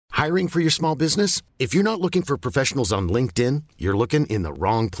Hiring for your small business? If you're not looking for professionals on LinkedIn, you're looking in the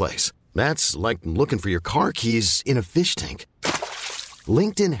wrong place. That's like looking for your car keys in a fish tank.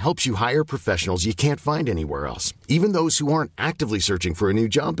 LinkedIn helps you hire professionals you can't find anywhere else, even those who aren't actively searching for a new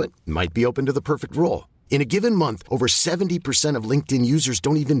job but might be open to the perfect role. In a given month, over 70% of LinkedIn users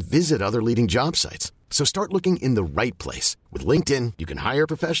don't even visit other leading job sites. So start looking in the right place. With LinkedIn, you can hire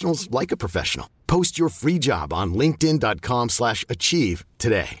professionals like a professional. Post your free job on linkedin.com/achieve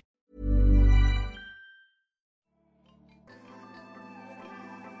today.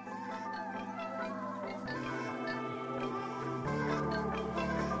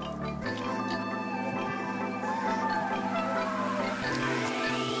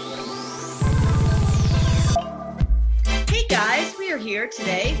 Hey guys, we are here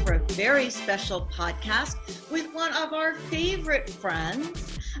today for a very special podcast with one of our favorite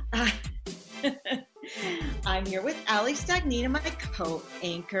friends. I'm here with Ali Stagnina, my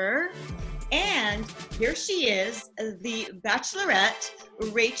co-anchor, and here she is, the Bachelorette,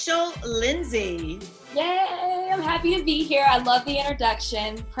 Rachel Lindsay. Yay! I'm happy to be here. I love the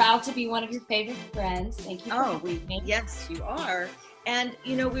introduction. Proud to be one of your favorite friends. Thank you. Yes, you are. And,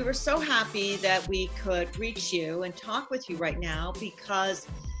 you know, we were so happy that we could reach you and talk with you right now because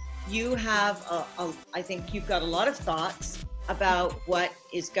you have, I think you've got a lot of thoughts about what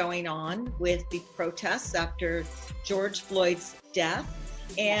is going on with the protests after George Floyd's death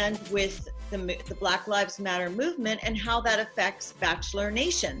and with the Black Lives Matter movement and how that affects Bachelor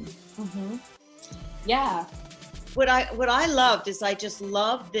Nation. Mm-hmm. Yeah. What I loved is I just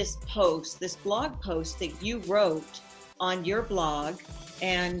loved this blog post that you wrote on your blog,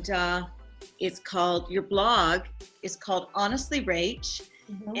 and your blog is called Honestly Rach,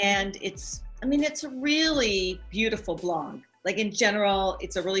 and it's a really beautiful blog. Like in general,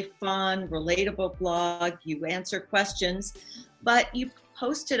 it's a really fun, relatable blog. You answer questions, but you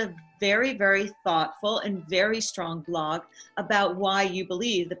posted a very, very thoughtful and very strong blog about why you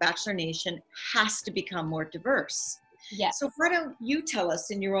believe the Bachelor Nation has to become more diverse. Yes. So why don't you tell us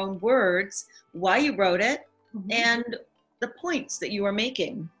in your own words why you wrote it and the points that you are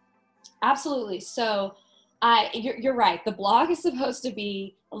making? Absolutely. So you're right. The blog is supposed to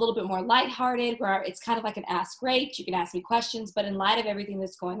be a little bit more lighthearted, where it's kind of like an Ask Rach. You can ask me questions, but in light of everything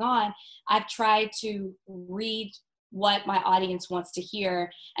that's going on, I've tried to read what my audience wants to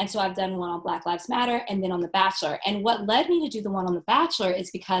hear. And so I've done one on Black Lives Matter and then on The Bachelor. And what led me to do the one on The Bachelor is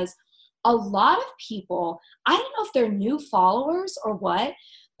because a lot of people, I don't know if they're new followers or what,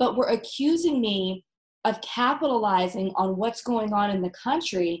 but were accusing me of capitalizing on what's going on in the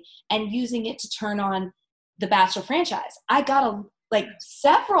country and using it to turn on the Bachelor franchise. I got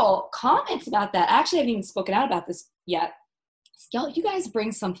several comments about that. I actually haven't even spoken out about this yet. You guys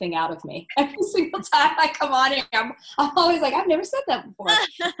bring something out of me every single time I come on here. I'm always like, I've never said that before.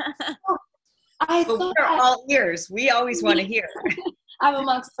 We're all ears. We always want to hear. I'm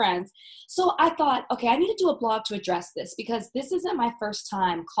amongst friends. So I thought, okay, I need to do a blog to address this because this isn't my first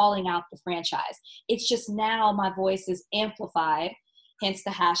time calling out the franchise. It's just now my voice is amplified, hence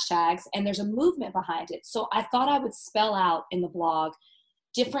the hashtags, and there's a movement behind it. So I thought I would spell out in the blog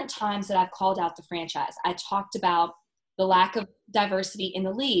different times that I've called out the franchise. I talked about the lack of diversity in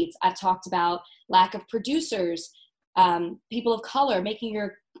the leads. I've talked about lack of producers, people of color, making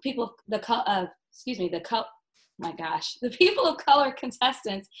your people, the people of color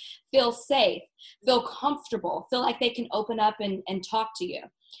contestants feel safe, feel comfortable, feel like they can open up and talk to you.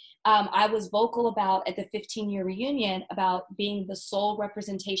 I was vocal about at the 15-year reunion about being the sole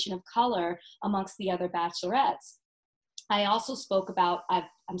representation of color amongst the other bachelorettes. I also spoke about,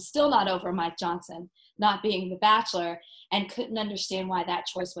 I'm still not over Mike Johnson not being the Bachelor and couldn't understand why that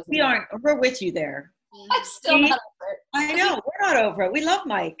choice wasn't. We're with you there. I'm still not over it. I know, we're not over it. We love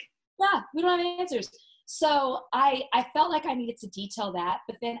Mike. Yeah, we don't have answers. So I felt like I needed to detail that,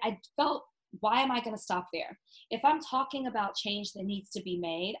 but then I felt, why am I going to stop there? If I'm talking about change that needs to be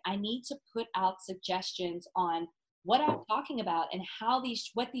made, I need to put out suggestions on what I'm talking about and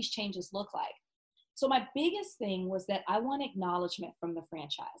what these changes look like. So my biggest thing was that I want acknowledgement from the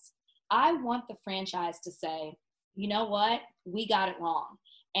franchise. I want the franchise to say, you know what, we got it wrong.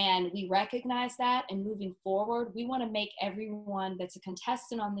 And we recognize that, and moving forward, we want to make everyone that's a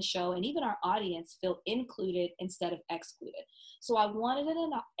contestant on the show and even our audience feel included instead of excluded. So I wanted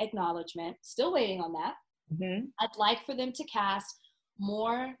an acknowledgement, still waiting on that. Mm-hmm. I'd like for them to cast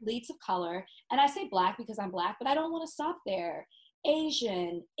more leads of color. And I say Black because I'm Black, but I don't want to stop there.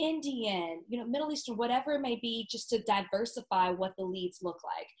 Asian, Indian, Middle Eastern, whatever it may be, just to diversify what the leads look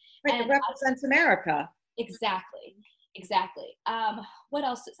like. Right, it represents America. Exactly. What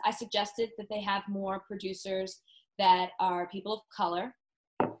else? I suggested that they have more producers that are people of color,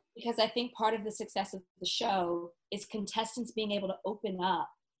 because I think part of the success of the show is contestants being able to open up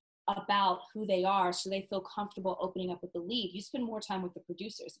about who they are so they feel comfortable opening up with the lead. You spend more time with the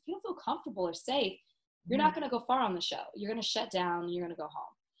producers. If you don't feel comfortable or safe, you're not going to go far on the show. You're going to shut down, you're going to go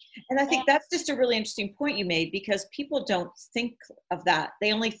home. And I think that's just a really interesting point you made, because people don't think of that.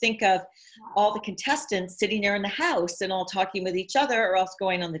 They only think of all the contestants sitting there in the house and all talking with each other or else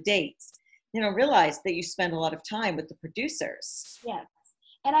going on the dates. They don't realize that you spend a lot of time with the producers. Yes.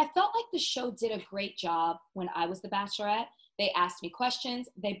 And I felt like the show did a great job when I was the Bachelorette. They asked me questions.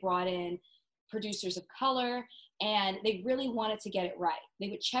 They brought in producers of color, and they really wanted to get it right. They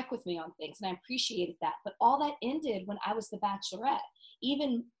would check with me on things, and I appreciated that. But all that ended when I was the Bachelorette.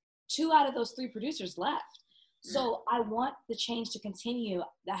 Even 2 out of those 3 producers left. So I want the change to continue.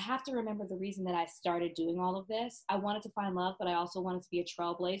 I have to remember the reason that I started doing all of this. I wanted to find love, but I also wanted to be a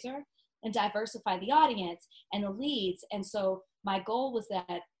trailblazer and diversify the audience and the leads. And so my goal was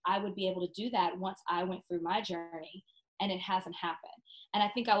that I would be able to do that once I went through my journey, and it hasn't happened. And I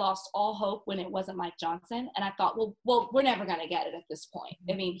think I lost all hope when it wasn't Mike Johnson. And I thought, well, we're never going to get it at this point.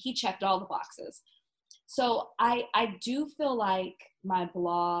 I mean, he checked all the boxes. So I do feel like my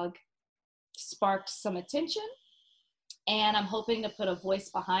blog sparked some attention, and I'm hoping to put a voice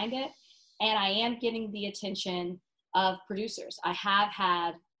behind it. And I am getting the attention of producers. I have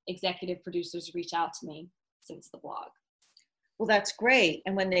had executive producers reach out to me since the blog. Well, that's great.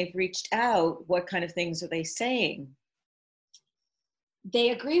 And when they've reached out, what kind of things are they saying? They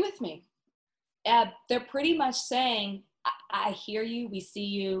agree with me. They're pretty much saying, I hear you, we see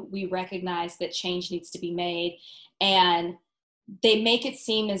you, we recognize that change needs to be made. And they make it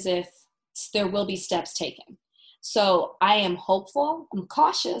seem as if there will be steps taken. So I am hopeful, I'm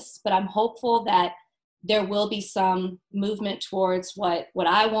cautious, but I'm hopeful that there will be some movement towards what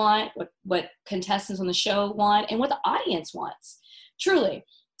I want, what contestants on the show want, and what the audience wants, truly.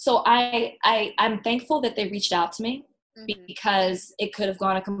 So I'm thankful that they reached out to me, because it could have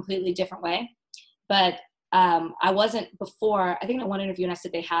gone a completely different way. But I wasn't before. I think in one interview, and I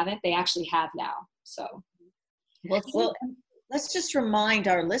said they haven't. They actually have now. So, well, let's just remind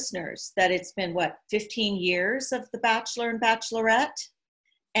our listeners that it's been 15 years of The Bachelor and Bachelorette,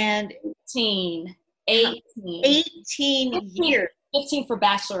 and 18 years. 15 for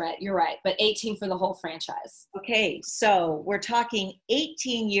Bachelorette, you're right, but 18 for the whole franchise. Okay, so we're talking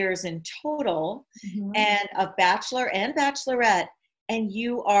 18 years in total, and of Bachelor and Bachelorette, and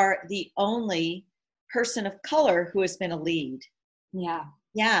you are the only person of color who has been a lead.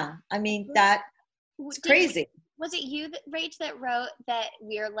 Yeah, I mean, that's crazy. Was it you, Rach, that wrote that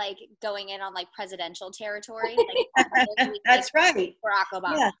we're like going in on like presidential territory? That's right. Barack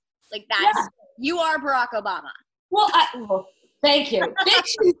Obama. Yeah. Like that's, you are Barack Obama. Well, thank you. Big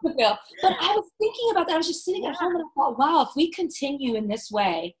shoes to fill. But I was thinking about that. I was just sitting at home and I thought, wow, if we continue in this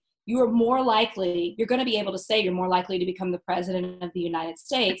way, you're going to be able to say you're more likely to become the president of the United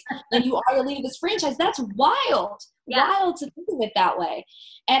States than you are the lead of this franchise. That's wild. Yeah. Wild to think of it that way.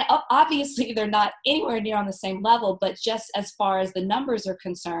 And obviously they're not anywhere near on the same level, but just as far as the numbers are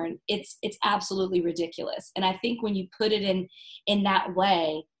concerned, it's absolutely ridiculous. And I think when you put it in that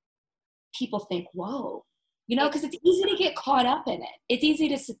way, people think, whoa, because it's easy to get caught up in it. It's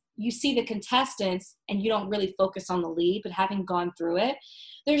easy you see the contestants and you don't really focus on the lead, but having gone through it,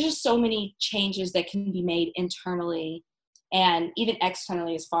 there's just so many changes that can be made internally and even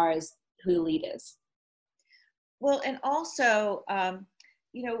externally as far as who the lead is. Well, and also,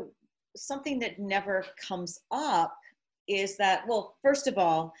 something that never comes up is that, well, first of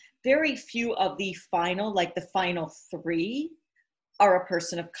all, very few of the final 3 are a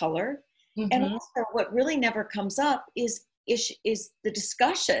person of color. And also what really never comes up is the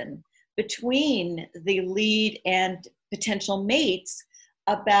discussion between the lead and potential mates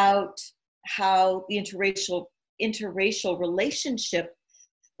about how the interracial relationship,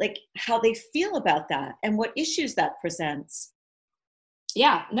 like how they feel about that and what issues that presents.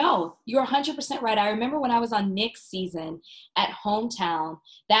 Yeah, no, you're 100% right. I remember when I was on Nick's season at Hometown,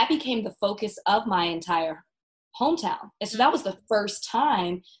 that became the focus of my entire hometown. And so that was the first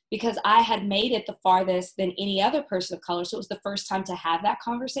time, because I had made it the farthest than any other person of color. So it was the first time to have that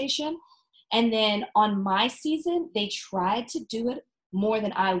conversation. And then on my season, they tried to do it more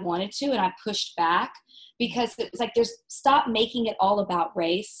than I wanted to. And I pushed back because it was like, stop making it all about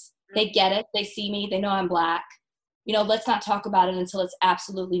race. They get it. They see me. They know I'm Black. Let's not talk about it until it's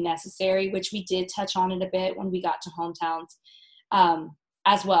absolutely necessary, which we did touch on it a bit when we got to Hometowns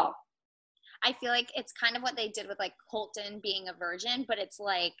as well. I feel like it's kind of what they did with like Colton being a virgin, but it's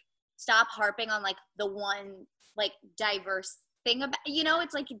like, stop harping on like the one like diverse thing about,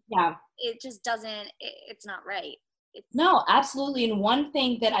 it's like, yeah, it just doesn't, it's not right. No, absolutely. And one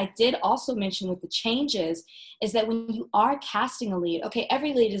thing that I did also mention with the changes is that when you are casting a lead, okay,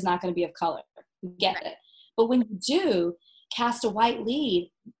 every lead is not going to be of color. We get it. But when you do cast a white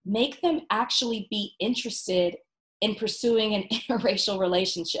lead, make them actually be interested in pursuing an interracial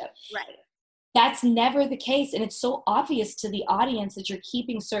relationship. Right. That's never the case. And it's so obvious to the audience that you're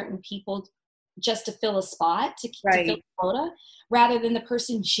keeping certain people just to fill a spot, to fill a quota, rather than the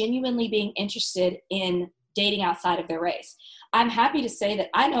person genuinely being interested in dating outside of their race. I'm happy to say that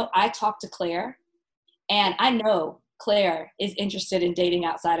I talked to Claire, and I know Claire is interested in dating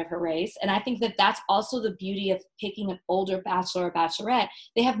outside of her race. And I think that that's also the beauty of picking an older bachelor or bachelorette.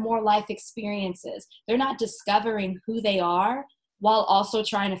 They have more life experiences. They're not discovering who they are while also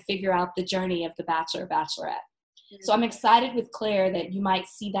trying to figure out the journey of the bachelor or bachelorette. So I'm excited with Claire that you might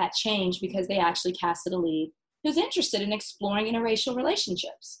see that change because they actually casted a lead who's interested in exploring interracial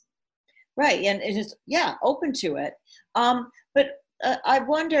relationships. Right. And it is, open to it. But I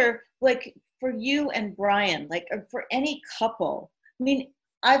wonder, like, for you and Brian, like for any couple, I mean,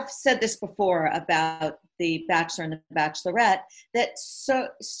 I've said this before about the Bachelor and the Bachelorette, that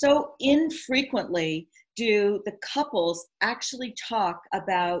so infrequently do the couples actually talk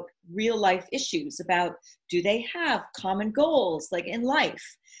about real life issues, about do they have common goals like in life?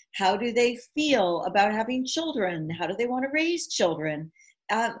 How do they feel about having children? How do they want to raise children?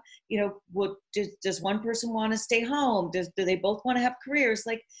 Does one person want to stay home? Do they both want to have careers?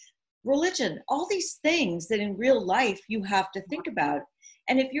 Like religion, all these things that in real life you have to think about.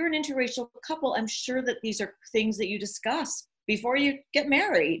 And if you're an interracial couple, I'm sure that these are things that you discuss before you get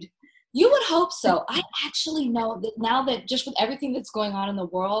married. You would hope so. I actually know that now that just with everything that's going on in the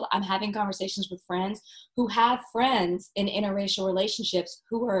world, I'm having conversations with friends who have friends in interracial relationships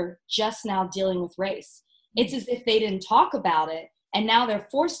who are just now dealing with race. It's as if they didn't talk about it, and now they're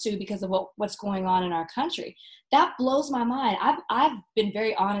forced to because of what's going on in our country. That blows my mind. I've been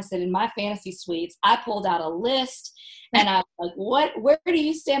very honest that in my fantasy suites, I pulled out a list, and I'm like, where do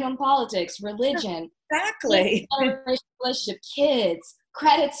you stand on politics, religion, exactly, relationship, kids,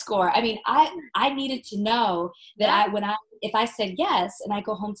 credit score? I mean, I needed to know that if I said yes and I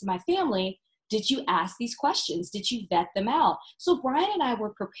go home to my family, did you ask these questions? Did you vet them out? So Brian and I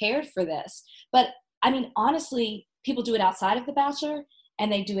were prepared for this. But I mean, honestly, people do it outside of The Bachelor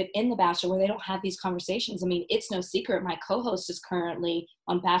and they do it in The Bachelor where they don't have these conversations. I mean, it's no secret. My co-host is currently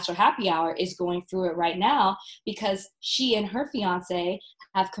on Bachelor Happy Hour, is going through it right now because she and her fiance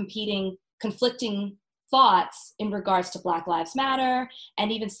have conflicting thoughts in regards to Black Lives Matter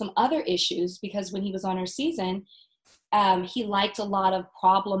and even some other issues, because when he was on our season, he liked a lot of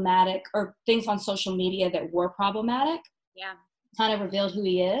problematic or things on social media that were problematic. Yeah. Kind of revealed who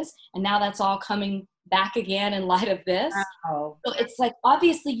he is. And now that's all coming back again in light of this. Wow. So it's like,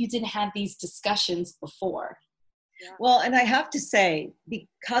 obviously you didn't have these discussions before. Yeah. Well, and I have to say,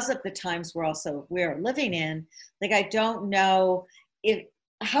 because of the times we're living in, like, I don't know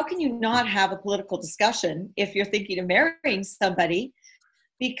how can you not have a political discussion if you're thinking of marrying somebody?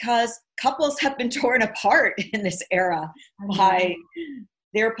 Because couples have been torn apart in this era by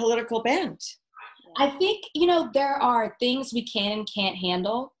their political bent. I think, there are things we can and can't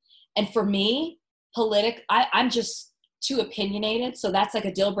handle. And for me, I'm just too opinionated. So that's like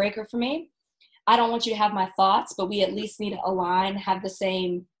a deal breaker for me. I don't want you to have my thoughts, but we at least need to align, have the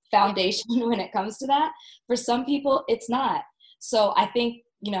same foundation when it comes to that. For some people, it's not. So I think,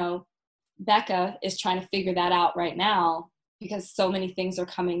 Becca is trying to figure that out right now because so many things are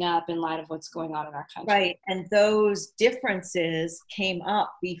coming up in light of what's going on in our country. Right. And those differences came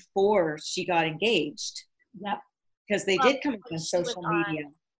up before she got engaged. Yep. Because they did come up on social media.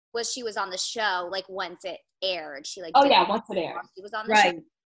 She was on the show, like, once it aired. She once it aired. She was on the show.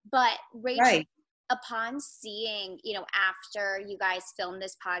 But Rachel, upon seeing, after you guys filmed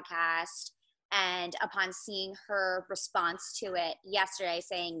this podcast, and upon seeing her response to it yesterday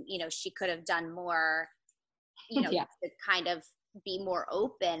saying, she could have done more, to kind of be more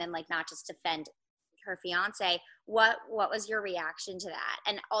open and like not just defend her fiance, what was your reaction to that?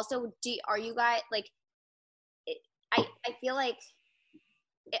 And also, are you guys like, I feel like,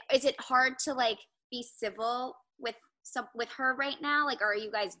 is it hard to like be civil with her right now? Like, or are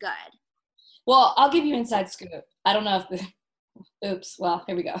you guys good? Well, I'll give you inside scoop. I don't know if oops, well,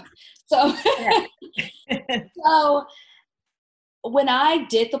 here we go. So, so when I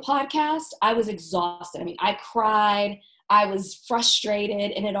did the podcast, I was exhausted. I mean, I cried, I was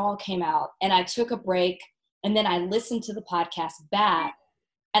frustrated, and it all came out. And I took a break, and then I listened to the podcast back,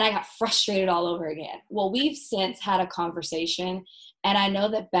 and I got frustrated all over again. Well, we've since had a conversation, and I know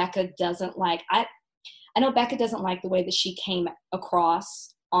that Becca doesn't like, I know Becca doesn't like the way that she came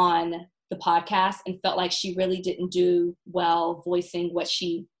across on the podcast and felt like she really didn't do well voicing what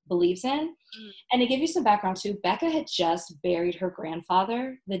she believes in. And to give you some background too, Becca had just buried her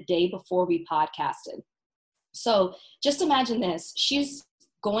grandfather the day before we podcasted. So just imagine this. She's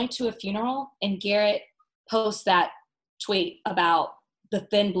going to a funeral and Garrett posts that tweet about the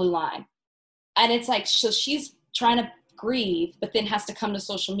thin blue line. And it's like, so she's trying to grieve, but then has to come to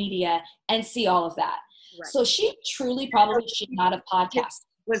social media and see all of that. Right. So she truly probably should not have podcasted.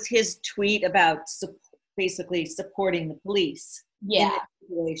 Was his tweet about basically supporting the police in the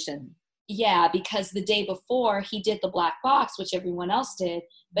situation? Yeah, because the day before he did the black box, which everyone else did,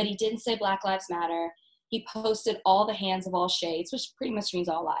 but he didn't say Black Lives Matter. He posted all the hands of all shades, which pretty much means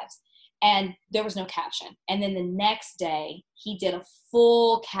all lives. And there was no caption. And then the next day, he did a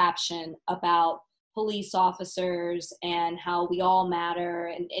full caption about police officers and how we all matter.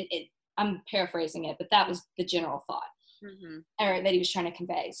 And I'm paraphrasing it, but that was the general thought or that he was trying to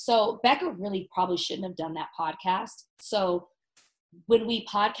convey. So Becca really probably shouldn't have done that podcast. So when we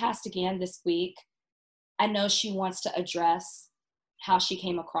podcast again this week, I know she wants to address how she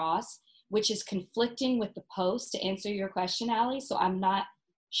came across, which is conflicting with the post, to answer your question, Allie. So I'm not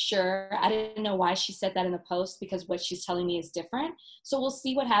sure. I didn't know why she said that in the post, because what she's telling me is different. So we'll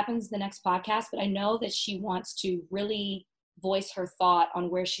see what happens in the next podcast. But I know that she wants to really voice her thought on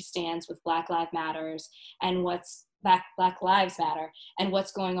where she stands with Black Lives Matters and Black Lives Matter and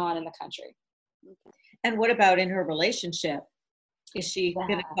what's going on in the country. And what about in her relationship? Is she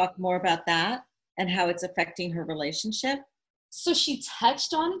going to talk more about that and how it's affecting her relationship? So she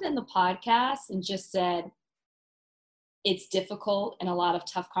touched on it in the podcast and just said it's difficult and a lot of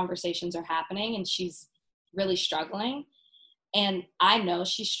tough conversations are happening and she's really struggling. And I know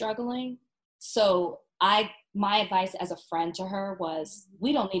she's struggling. So my advice as a friend to her was,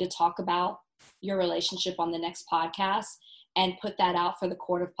 we don't need to talk about your relationship on the next podcast and put that out for the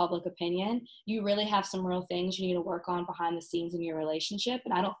court of public opinion. You really have some real things you need to work on behind the scenes in your relationship.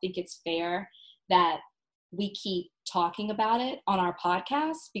 And I don't think it's fair that we keep talking about it on our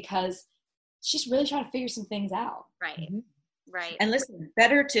podcast, because she's really trying to figure some things out. Right. Mm-hmm. Right. And listen,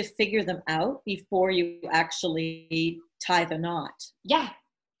 better to figure them out before you actually tie the knot. Yeah,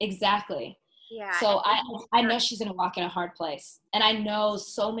 exactly. Yeah. So I know she's going to walk in a hard place. And I know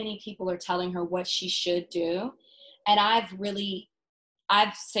so many people are telling her what she should do. And I've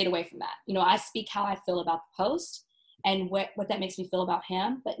stayed away from that. You know, I speak how I feel about the post and what that makes me feel about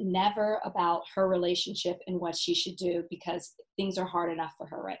him, but never about her relationship and what she should do, because things are hard enough for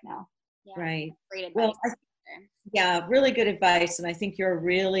her right now. Yeah. Right. Great advice. Well, really good advice. And I think you're a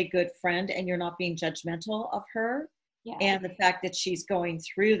really good friend and you're not being judgmental of her. Yeah. And the fact that she's going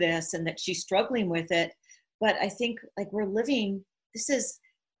through this and that she's struggling with it. But I think like we're living,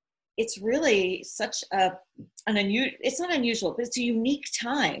 it's really such it's not unusual, but it's a unique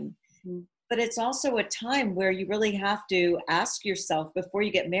time. Mm-hmm. But it's also a time where you really have to ask yourself before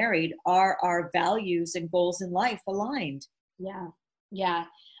you get married, are our values and goals in life aligned? Yeah. Yeah.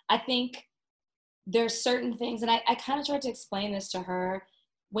 I think there's certain things, and I kind of tried to explain this to her.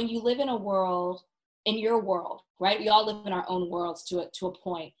 When you live in your world, right? We all live in our own worlds to a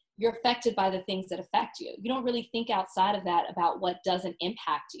point. You're affected by the things that affect you. You don't really think outside of that about what doesn't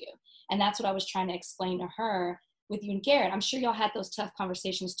impact you. And that's what I was trying to explain to her with you and Garrett. I'm sure y'all had those tough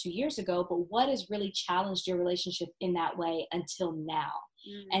conversations 2 years ago, but what has really challenged your relationship in that way until now?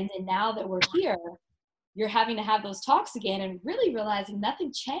 Mm-hmm. And then now that we're here, you're having to have those talks again and really realizing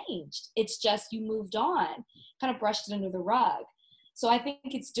nothing changed. It's just you moved on, kind of brushed it under the rug. So I think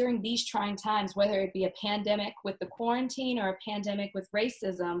it's during these trying times, whether it be a pandemic with the quarantine or a pandemic with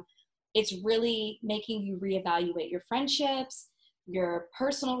racism, it's really making you reevaluate your friendships, your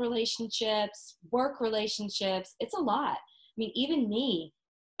personal relationships, work relationships. It's a lot. I mean, even me,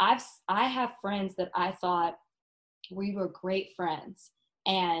 I have friends that I thought we were great friends,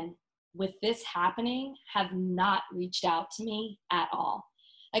 and with this happening have not reached out to me at all.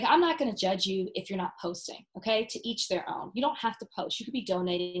 Like, I'm not going to judge you if you're not posting, okay? To each their own. You don't have to post. You could be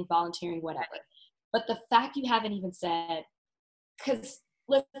donating, volunteering, whatever. But the fact you haven't even said, because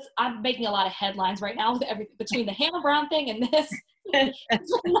I'm making a lot of headlines right now with everything between the Hannah Brown thing and this.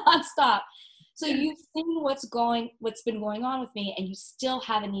 It's nonstop. So you've seen what's been going on with me, and you still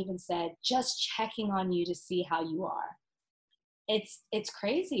haven't even said, just checking on you to see how you are. It's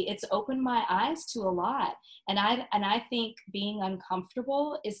crazy. It's opened my eyes to a lot. And I think being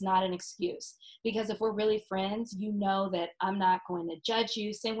uncomfortable is not an excuse, because if we're really friends, you know that I'm not going to judge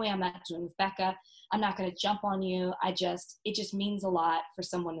you, same way I'm not doing with Becca. I'm not going to jump on you. It just means a lot for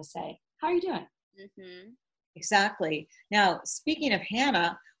someone to say, how are you doing? Mm-hmm. Exactly. Now, speaking of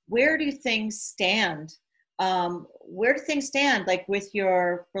Hannah, where do things stand where do things stand, like with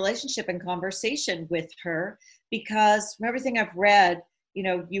your relationship and conversation with her? Because from everything I've read,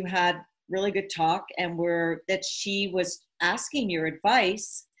 you had really good talk, and that she was asking your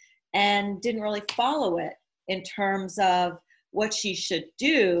advice and didn't really follow it in terms of what she should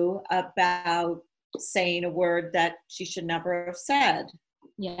do about saying a word that she should never have said.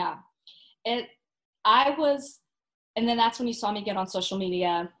 Yeah. And then that's when you saw me get on social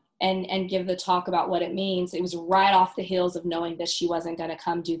media and give the talk about what it means. It was right off the heels of knowing that she wasn't going to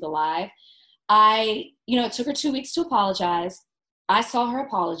come do the live. It took her 2 weeks to apologize. I saw her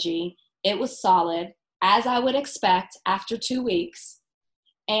apology. It was solid, as I would expect after 2 weeks.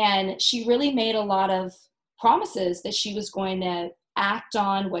 And she really made a lot of promises that she was going to act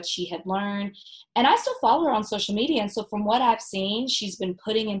on what she had learned. And I still follow her on social media. And so from what I've seen, she's been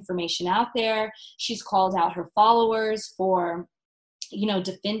putting information out there. She's called out her followers for,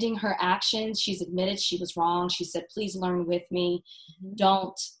 defending her actions. She's admitted she was wrong. She said, please learn with me. Mm-hmm.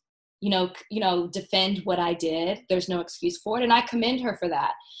 Don't, defend what I did. There's no excuse for it. And I commend her for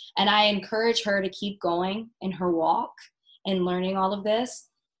that. And I encourage her to keep going in her walk and learning all of this.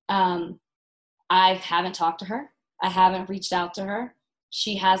 I haven't talked to her. I haven't reached out to her.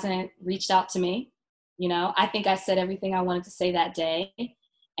 She hasn't reached out to me. I think I said everything I wanted to say that day.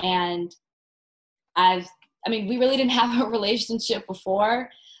 And we really didn't have a relationship before.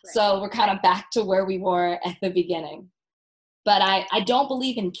 Right. So we're kind of back to where we were at the beginning. But I don't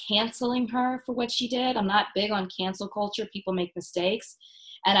believe in canceling her for what she did. I'm not big on cancel culture. People make mistakes.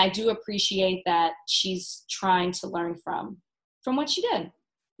 And I do appreciate that she's trying to learn from what she did.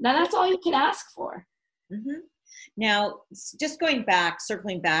 Now, that's all you can ask for. Mm-hmm. Now, just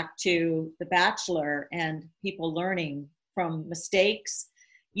circling back to The Bachelor and people learning from mistakes,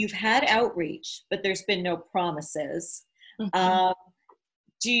 you've had outreach, but there's been no promises. Mm-hmm.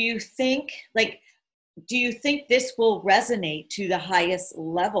 Do you think this will resonate to the highest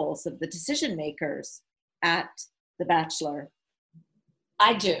levels of the decision makers at The Bachelor?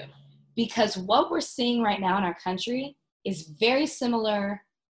 I do, because what we're seeing right now in our country is very similar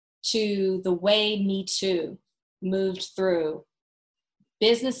to the way Me Too moved through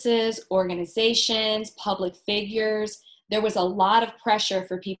businesses, organizations, public figures. There was a lot of pressure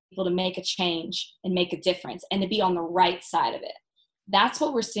for people to make a change and make a difference and to be on the right side of it. That's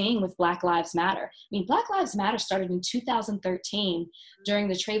what we're seeing with Black Lives Matter. Black Lives Matter started in 2013 during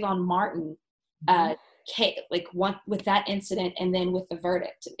the Trayvon Martin with that incident, and then with the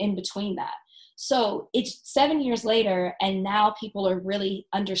verdict in between that. So it's 7 years later, and now people are really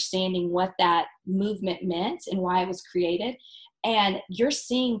understanding what that movement meant and why it was created. And you're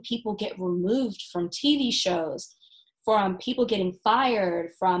seeing people get removed from TV shows, from people getting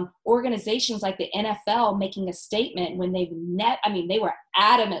fired, from organizations like the NFL making a statement when they were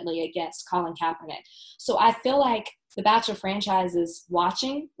adamantly against Colin Kaepernick. So I feel like the Bachelor franchise is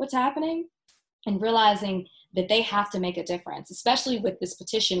watching what's happening and realizing that they have to make a difference, especially with this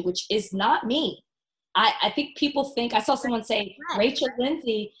petition, which is not me. I think people think, I saw someone say, Rachel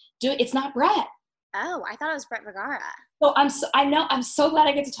Lindsay, it's not Brett. Oh, I thought it was Brett Vergara. So I'm so glad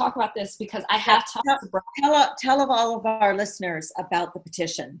I get to talk about this, because I have talked to Brett. Tell all of our listeners about the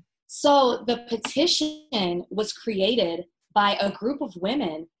petition. So the petition was created by a group of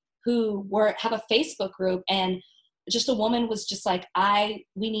women who have a Facebook group, and just a woman was just like,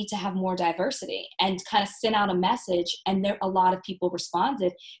 we need to have more diversity, and kind of sent out a message, and a lot of people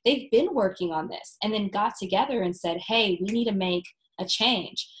responded. They've been working on this, and then got together and said, hey, we need to make a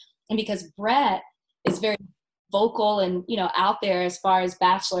change. And because Brett is very vocal and, out there as far as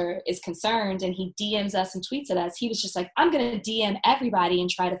Bachelor is concerned, and he DMs us and tweets at us, he was just like, I'm going to DM everybody and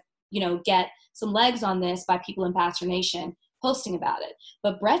try to, get some legs on this by people in Bachelor Nation posting about it.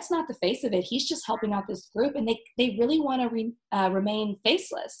 But Brett's not the face of it. He's just helping out this group, and they really want to remain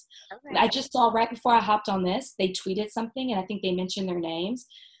faceless. Okay. I just saw right before I hopped on this, they tweeted something, and I think they mentioned their names,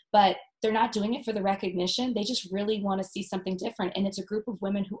 but they're not doing it for the recognition. They just really want to see something different. And it's a group of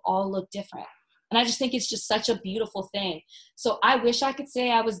women who all look different. And I just think it's just such a beautiful thing. So I wish I could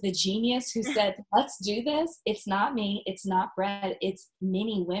say I was the genius who said, let's do this. It's not me. It's not Brett. It's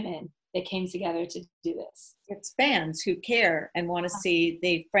many women that came together to do this. It's fans who care and want to see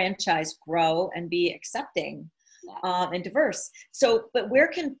the franchise grow and be accepting and diverse. So, but where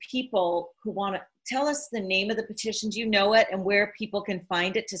can people who want to tell us the name of the petition? Do you know it, and where people can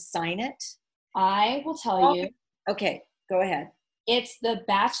find it to sign it? I will tell you. Okay, go ahead. It's the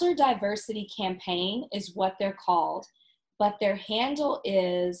Bachelor Diversity Campaign is what they're called, but their handle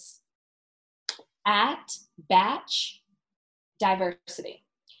is @Batch Diversity.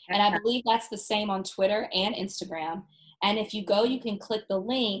 And I believe that's the same on Twitter and Instagram. And if you go, you can click the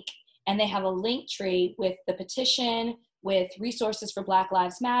link, and they have a link tree with the petition, with resources for Black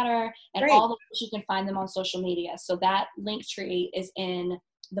Lives Matter, and Great. all the ways you can find them on social media. So that link tree is in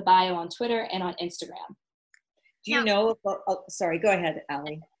the bio on Twitter and on Instagram. Do you know, sorry, go ahead,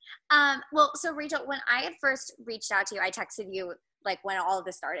 Allie. Well, so Rachel, when I had first reached out to you, I texted you like when all of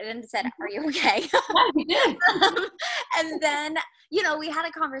this started and said, "Are you okay?" And then, we had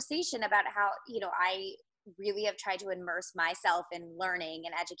a conversation about how, I really have tried to immerse myself in learning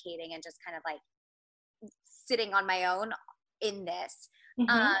and educating and just kind of like sitting on my own in this.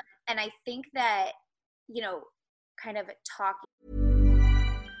 Mm-hmm. And I think that, kind of talking.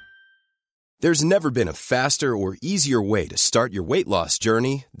 There's never been a faster or easier way to start your weight loss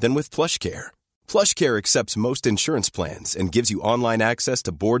journey than with PlushCare. PlushCare accepts most insurance plans and gives you online access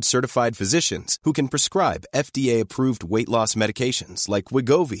to board-certified physicians who can prescribe FDA-approved weight loss medications like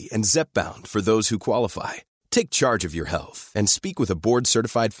Wegovy and Zepbound for those who qualify. Take charge of your health and speak with a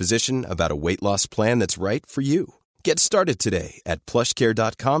board-certified physician about a weight loss plan that's right for you. Get started today at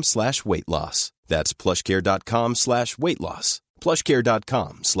plushcare.com/weight-loss. That's plushcare.com/weight-loss.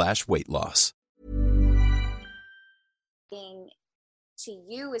 plushcare.com/weight-loss. To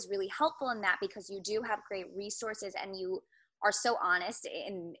you is really helpful in that, because you do have great resources and you are so honest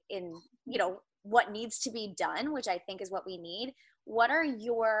in what needs to be done, which I think is what we need. What are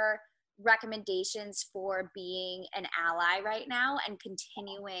your recommendations for being an ally right now and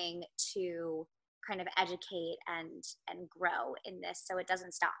continuing to kind of educate and grow in this so it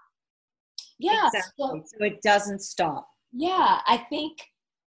doesn't stop? Yeah. Exactly. So it doesn't stop. Yeah, I think,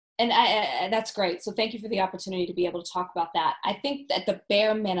 and that's great. So thank you for the opportunity to be able to talk about that. I think that the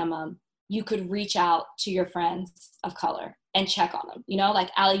bare minimum, you could reach out to your friends of color and check on them.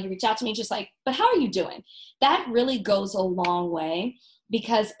 Like Allie, you reach out to me just like, but how are you doing? That really goes a long way,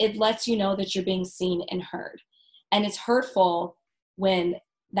 because it lets you know that you're being seen and heard. And it's hurtful when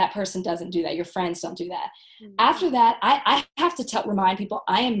that person doesn't do that. Your friends don't do that. Mm-hmm. After that, I have to remind people,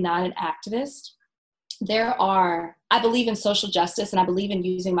 I am not an activist. I believe in social justice, and I believe in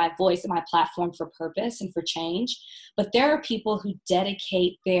using my voice and my platform for purpose and for change. But there are people who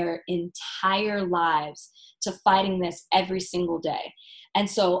dedicate their entire lives to fighting this every single day. And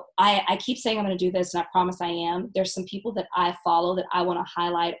so I keep saying I'm going to do this, and I promise I am. There's some people that I follow that I want to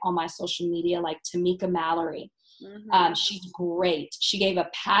highlight on my social media, like Tamika Mallory. Mm-hmm. She's great. She gave a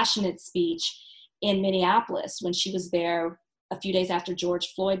passionate speech in Minneapolis when she was there a few days after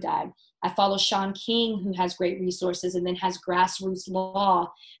George Floyd died. I follow Sean King, who has great resources and then has grassroots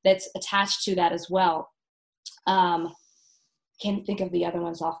law that's attached to that as well. Can't think of the other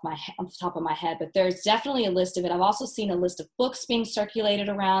ones on the top of my head, but there's definitely a list of it. I've also seen a list of books being circulated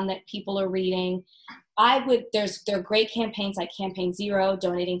around that people are reading. There are great campaigns like Campaign Zero,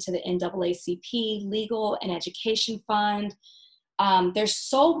 donating to the NAACP Legal and Education Fund. There's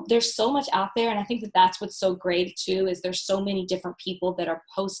so much out there, and I think that that's what's so great too, is there's so many different people that are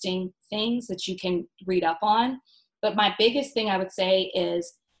posting things that you can read up on. But my biggest thing I would say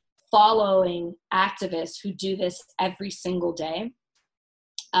is following activists who do this every single day.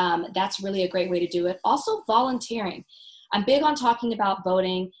 That's really a great way to do it. Also, volunteering. I'm big on talking about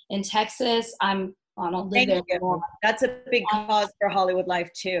voting. In Texas, I don't live there anymore. That's a big cause for Hollywood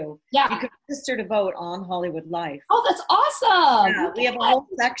Life too. Yeah. You can register to vote on Hollywood Life. Oh, that's awesome. Yeah, we have a whole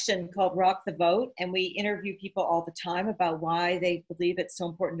section called Rock the Vote, and we interview people all the time about why they believe it's so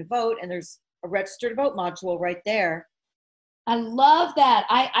important to vote. And there's a register to vote module right there. I love that.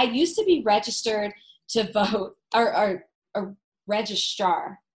 I used to be registered to vote or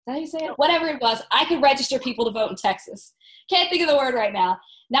registrar. Is that how you say it? Whatever it was, I could register people to vote in Texas. Can't think of the word right now.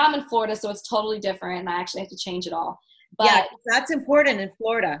 Now I'm in Florida, so it's totally different, and I actually have to change it all. But yeah, that's important in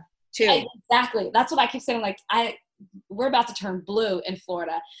Florida too. Exactly. That's what I keep saying. Like we're about to turn blue in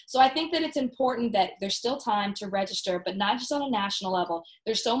Florida. So I think that it's important that there's still time to register, but not just on a national level.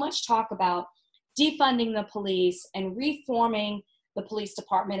 There's so much talk about defunding the police and reforming the police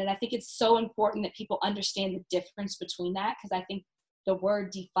department. And I think it's so important that people understand the difference between that, because I think the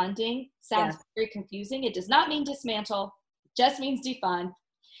word defunding sounds very confusing. It does not mean dismantle, just means defund.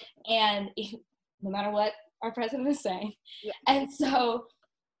 And no matter what our president is saying. Yeah. And so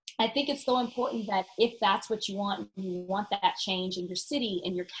I think it's so important that if that's what you want that change in your city,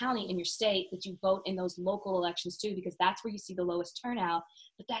 in your county, in your state, that you vote in those local elections too, because that's where you see the lowest turnout,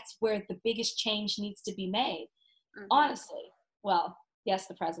 but that's where the biggest change needs to be made. Mm-hmm. Honestly, well, yes,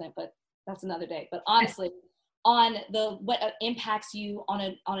 the president, but that's another day. But honestly, on what impacts you on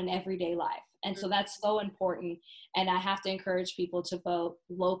an everyday life. And so that's so important. And I have to encourage people to vote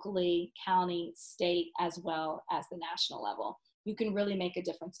locally, county, state, as well as the national level. You can really make a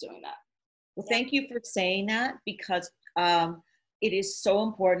difference doing that. Well, thank you for saying that, because it is so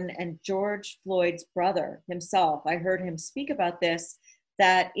important. And George Floyd's brother himself, I heard him speak about this,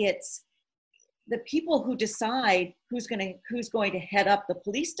 that it's the people who decide who's going to head up the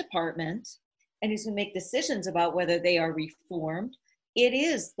police department and who's going to make decisions about whether they are reformed. It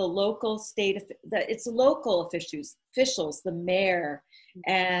is the local it's local officials, the mayor,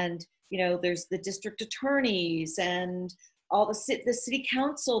 and, you know, there's the district attorneys and all the city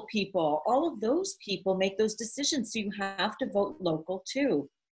council people. All of those people make those decisions. So you have to vote local too.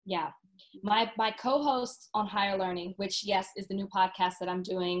 Yeah. My co-host on Higher Learning, which, yes, is the new podcast that I'm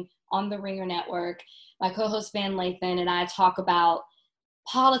doing on the Ringer Network, my co-host Van Lathan and I talk about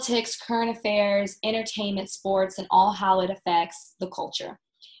politics, current affairs, entertainment, sports, and all how it affects the culture.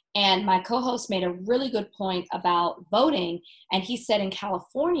 And my co-host made a really good point about voting. And he said in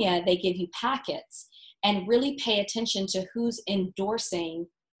California, they give you packets and really pay attention to who's endorsing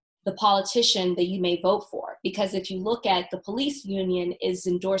the politician that you may vote for. Because if you look at the police union is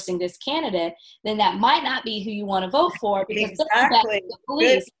endorsing this candidate, then that might not be who you want to vote for, because exactly. the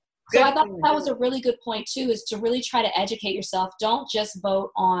police. Good. So I thought that was a really good point too, is to really try to educate yourself. Don't just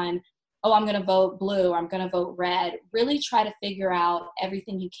vote on, oh, I'm going to vote blue, or I'm going to vote red. Really try to figure out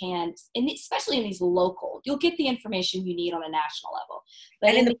everything you can, and especially in these local. You'll get the information you need on a national level. But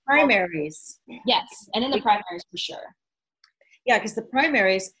and in the primaries. Yes, and in the primaries for sure. Yeah, because the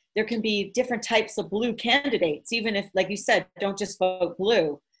primaries, there can be different types of blue candidates, even if, like you said, don't just vote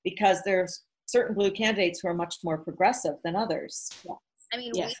blue, because there's certain blue candidates who are much more progressive than others. Yeah. I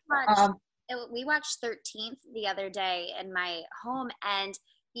mean, yes. we watched 13th the other day in my home, and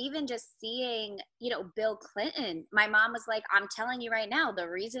even just seeing, you know, Bill Clinton, my mom was like, I'm telling you right now, the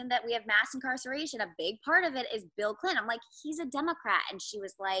reason that we have mass incarceration, a big part of it is Bill Clinton. I'm like, he's a Democrat. And she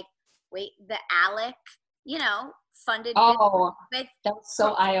was like, wait, the ALEC, you know, funded. Oh, that's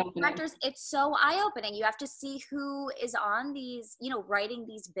so eye-opening. It's so eye-opening. You have to see who is on these, you know, writing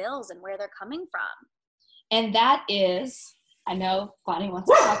these bills and where they're coming from. And that is, I know Bonnie wants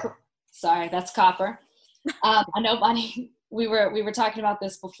to talk. Sorry, that's Copper. I know Bonnie, we were talking about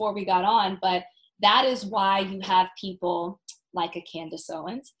this before we got on, but that is why you have people like a Candace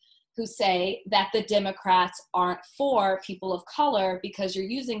Owens who say that the Democrats aren't for people of color, because you're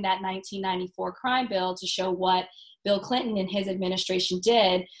using that 1994 crime bill to show what Bill Clinton and his administration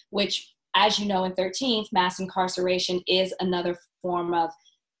did, which, as you know, in 13th, mass incarceration is another form of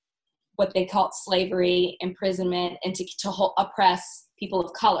what they call slavery, imprisonment, and to oppress people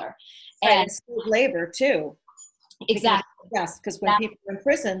of color. And skilled labor too. Exactly. Yes, because when people are in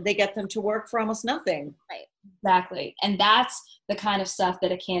prison, they get them to work for almost nothing. Right. Exactly. And that's the kind of stuff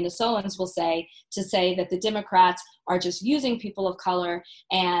that a Candace Owens will say, to say that the Democrats are just using people of color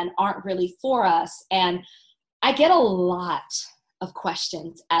and aren't really for us. And I get a lot of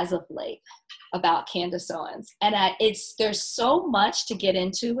questions as of late about Candace Owens. And there's so much to get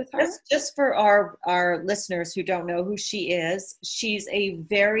into with her. Just for our listeners who don't know who she is, she's a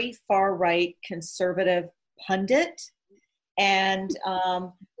very far-right conservative pundit, and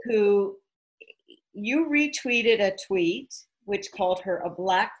who you retweeted a tweet which called her a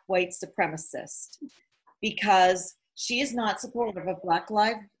black white supremacist, because she is not supportive of Black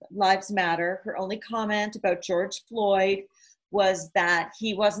Lives Matter. Her only comment about George Floyd was that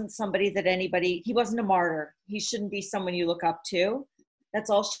he wasn't he wasn't a martyr. He shouldn't be someone you look up to. That's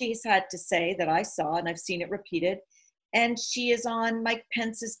all she's had to say that I saw, and I've seen it repeated. And she is on Mike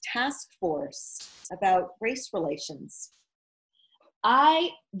Pence's task force about race relations.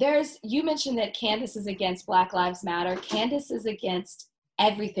 You mentioned that Candace is against Black Lives Matter. Candace is against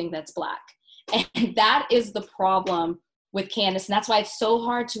everything that's Black. And that is the problem with Candace. And that's why it's so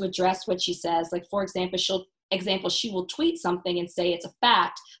hard to address what she says. Like, for example, she will tweet something and say it's a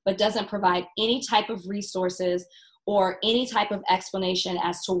fact, but doesn't provide any type of resources or any type of explanation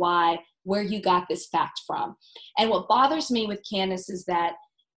as to where you got this fact from. And what bothers me with Candace is that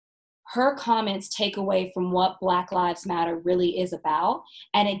her comments take away from what Black Lives Matter really is about.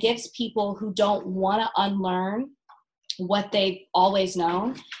 And it gives people who don't want to unlearn what they've always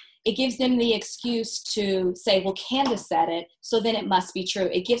known, it gives them the excuse to say, well, Candace said it, so then it must be true.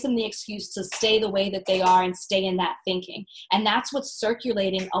 It gives them the excuse to stay the way that they are and stay in that thinking. And that's what's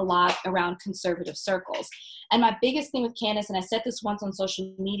circulating a lot around conservative circles. And my biggest thing with Candace, and I said this once on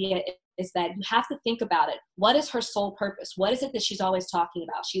social media, is that you have to think about it. What is her sole purpose? What is it that she's always talking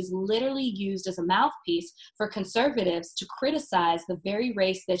about? She's literally used as a mouthpiece for conservatives to criticize the very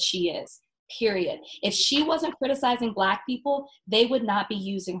race that she is. Period. If she wasn't criticizing Black people, they would not be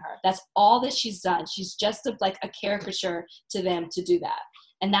using her. That's all that she's done. She's just like a caricature to them to do that.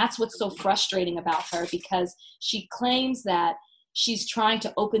 And that's what's so frustrating about her, because she claims that she's trying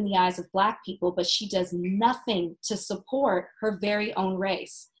to open the eyes of Black people, but she does nothing to support her very own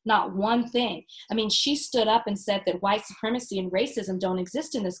race. Not one thing. I mean, she stood up and said that white supremacy and racism don't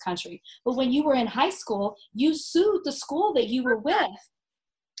exist in this country. But when you were in high school, you sued the school that you were with.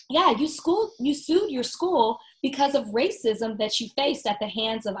 Yeah, you sued your school because of racism that you faced at the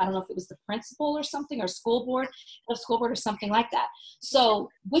hands of, I don't know if it was the principal or something, or school board or something like that. So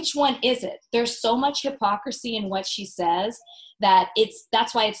which one is it? There's so much hypocrisy in what she says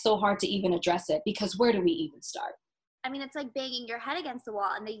that's why it's so hard to even address it, because where do we even start? I mean, it's like banging your head against the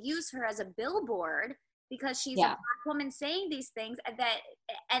wall, and they use her as a billboard because she's a Black woman saying these things,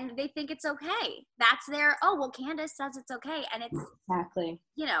 and they think it's okay. That's their, oh, well, Candace says it's okay. And it's exactly,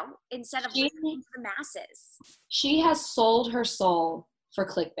 instead of listening to the masses. She has sold her soul for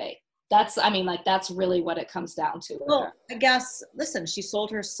clickbait. That's really what it comes down to. Well, I guess, listen, she sold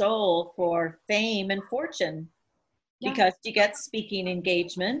her soul for fame and fortune because she gets speaking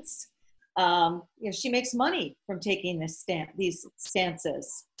engagements. She makes money from taking these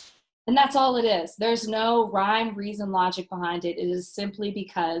stances. And that's all it is. There's no rhyme, reason, logic behind it. It is simply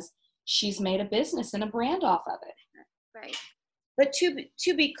because she's made a business and a brand off of it. Right. But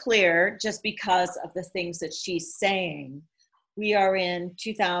to be clear, just because of the things that she's saying, we are in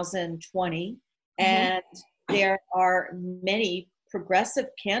 2020, and there are many progressive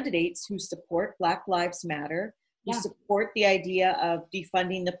candidates who support Black Lives Matter, who support the idea of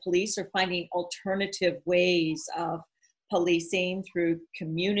defunding the police or finding alternative ways of policing through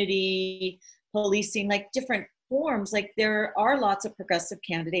community policing, like different forms. Like there are lots of progressive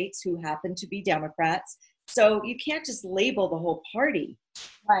candidates who happen to be Democrats. So you can't just label the whole party.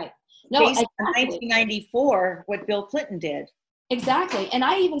 Right. No, based on 1994, what Bill Clinton did. Exactly. And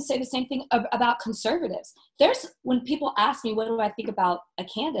I even say the same thing about conservatives. When people ask me, what do I think about a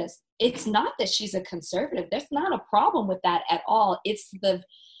Candace? It's not that she's a conservative. There's not a problem with that at all. It's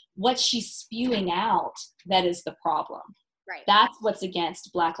what she's spewing out that is the problem. Right. That's what's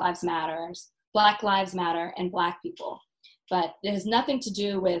against Black Lives Matter and Black people. But it has nothing to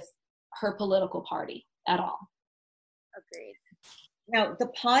do with her political party at all. Agreed. Now,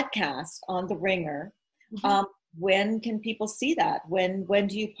 the podcast on The Ringer, when can people see that? When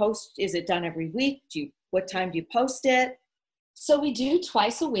do you post? Is it done every week? What time do you post it? So we do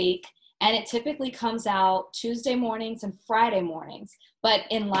twice a week, and it typically comes out Tuesday mornings and Friday mornings. But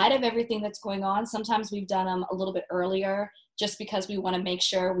in light of everything that's going on, sometimes we've done them a little bit earlier just because we want to make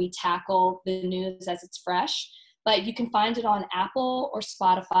sure we tackle the news as it's fresh. But you can find it on Apple or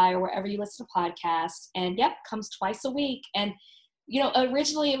Spotify or wherever you listen to podcasts. And comes twice a week. And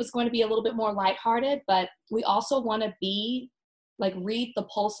originally it was going to be a little bit more lighthearted, but we also want to read the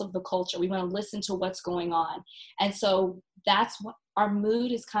pulse of the culture. We want to listen to what's going on. And so that's what our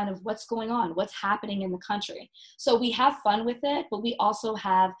mood is, kind of what's going on, what's happening in the country. So we have fun with it, but we also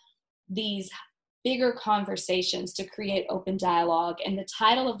have these bigger conversations to create open dialogue. And the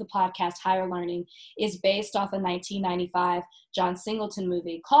title of the podcast, Higher Learning, is based off a 1995 John Singleton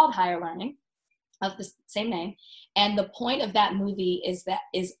movie called Higher Learning, of the same name. And the point of that movie is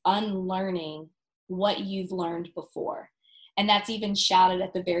unlearning what you've learned before. And that's even shouted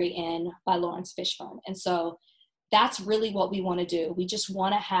at the very end by Lawrence Fishburne. And so that's really what we want to do. We just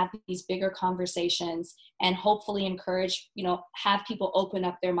want to have these bigger conversations and hopefully encourage, have people open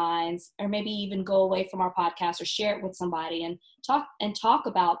up their minds, or maybe even go away from our podcast or share it with somebody and talk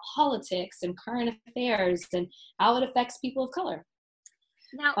about politics and current affairs and how it affects people of color.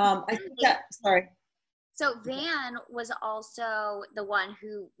 Now, sorry. So Van was also the one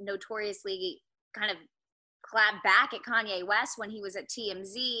who notoriously kind of clapped back at Kanye West when he was at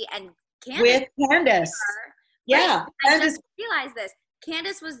TMZ, and Candace. Yeah. Right? I just realized this.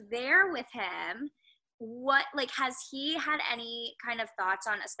 Candace was there with him. Has he had any kind of thoughts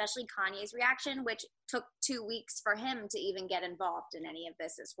on, especially Kanye's reaction, which took 2 weeks for him to even get involved in any of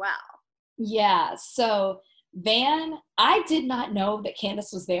this as well? Yeah. So Van, I did not know that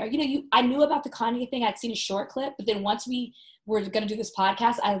Candace was there. I knew about the Kanye thing. I'd seen a short clip, but then once we were going to do this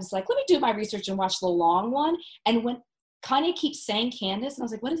podcast, I was like, let me do my research and watch the long one. And when Kanye keeps saying Candace, and I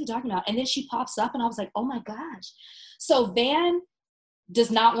was like, what is he talking about? And then she pops up and I was like, oh my gosh. So Van does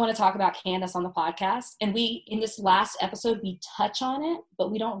not want to talk about Candace on the podcast. And in this last episode, we touch on it,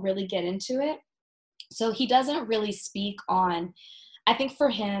 but we don't really get into it. So he doesn't really speak on, I think for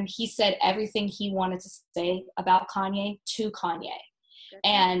him, he said everything he wanted to say about Kanye to Kanye.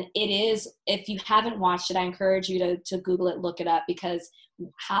 And it is, if you haven't watched it, I encourage you to Google it, look it up, because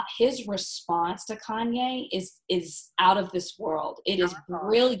his response to Kanye is out of this world. It is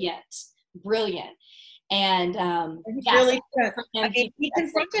brilliant. And he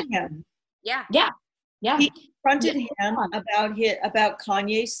confronted him. Yeah. Yeah. He confronted him about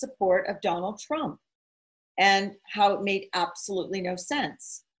Kanye's support of Donald Trump and how it made absolutely no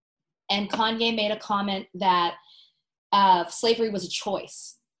sense. And Kanye made a comment that slavery was a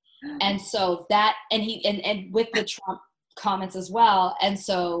choice. And so that, and with the Trump comments as well. And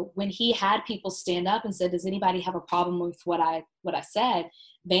so when he had people stand up and said, does anybody have a problem with what I said?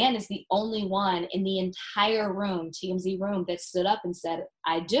 Van is the only one in the entire room, TMZ room, that stood up and said,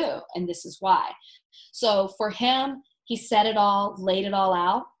 I do, and this is why. So for him, he said it all, laid it all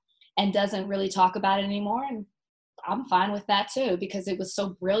out, and doesn't really talk about it anymore. And I'm fine with that too, because it was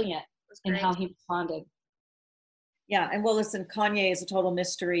so brilliant in how he responded. Yeah, and well, listen, Kanye is a total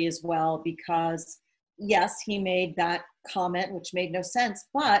mystery as well, because yes, he made that comment, which made no sense.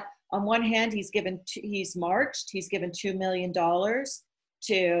 But on one hand, he's given $2 million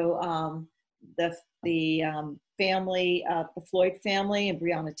to the family, the Floyd family, and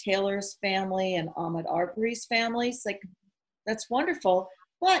Breonna Taylor's family, and Ahmaud Arbery's families. Like, that's wonderful.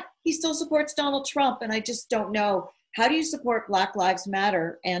 But he still supports Donald Trump, and I just don't know, how do you support Black Lives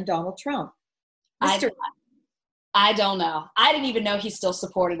Matter and Donald Trump? I don't know. I didn't even know he still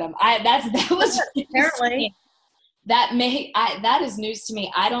supported him. That was apparently that is news to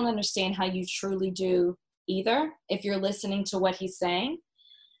me. I don't understand how you truly do either. If you're listening to what he's saying,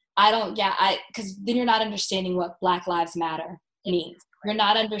 because then you're not understanding what Black Lives Matter means. You're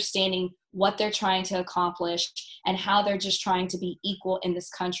not understanding what they're trying to accomplish and how they're just trying to be equal in this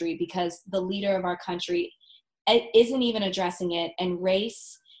country, because the leader of our country isn't even addressing it, and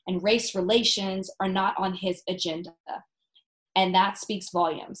race relations are not on his agenda. And that speaks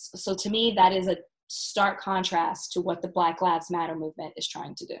volumes. So to me, that is a stark contrast to what the Black Lives Matter movement is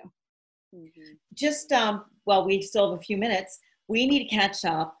trying to do. Mm-hmm. Just, well, we still have a few minutes. We need to catch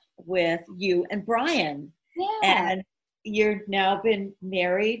up with you and Brian. Yeah. And you've now been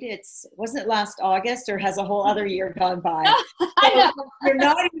married. Wasn't it last August, or has a whole other year gone by? I know. You're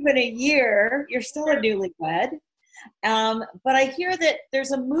not even a year. You're still a newlywed. But I hear that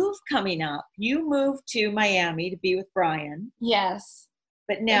there's a move coming up. You moved to Miami to be with Brian. Yes.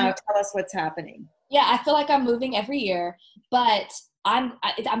 But now tell us what's happening. Yeah, I feel like I'm moving every year, but I'm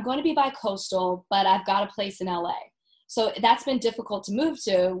going to be bi-coastal, but I've got a place in LA. So that's been difficult to move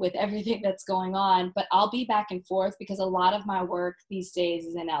to with everything that's going on, but I'll be back and forth because a lot of my work these days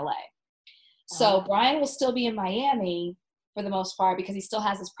is in LA. So Brian will still be in Miami for the most part because he still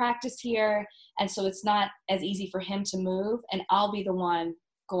has his practice here. And so it's not as easy for him to move, and I'll be the one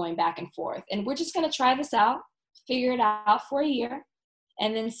going back and forth. And we're just going to try this out, figure it out for a year,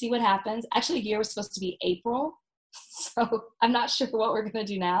 and then see what happens. Actually, a year was supposed to be April, so I'm not sure what we're going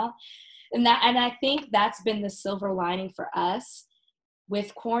to do now. And I think that's been the silver lining for us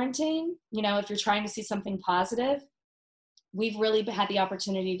with quarantine. You know, if you're trying to see something positive, we've really had the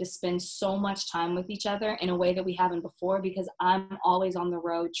opportunity to spend so much time with each other in a way that we haven't before, because I'm always on the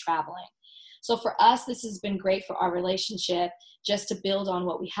road traveling. So for us, this has been great for our relationship, just to build on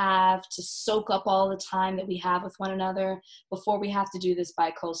what we have, to soak up all the time that we have with one another before we have to do this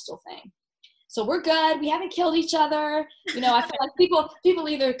bi-coastal thing. So we're good. We haven't killed each other. You know, I feel like people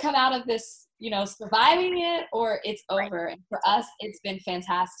either come out of this, you know, surviving it, or it's over. And for us, it's been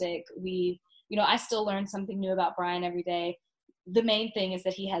fantastic. I still learn something new about Brian every day. The main thing is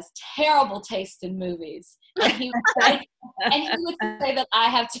that he has terrible taste in movies. And he would say that I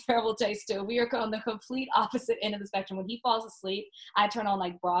have terrible taste too. We are on the complete opposite end of the spectrum. When he falls asleep, I turn on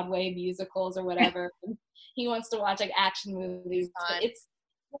like Broadway musicals or whatever. He wants to watch like action movies.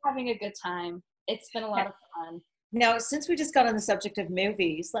 We're having a good time. It's been a lot of fun. Now, since we just got on the subject of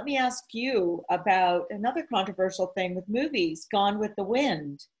movies, let me ask you about another controversial thing with movies, Gone with the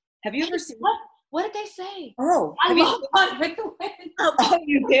Wind. Have you ever seen it? What did they say? Oh, I love Gone with the Wind. Oh,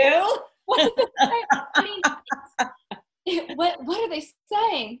 you do? What did they say? I mean, what are they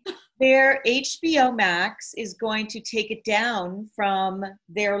saying? Their HBO Max is going to take it down from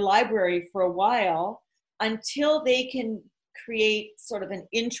their library for a while until they can create sort of an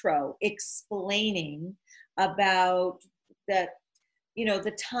intro explaining about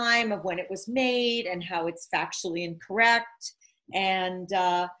the time of when it was made and how it's factually incorrect, and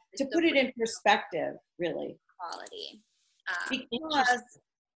to put it in perspective, really. Quality.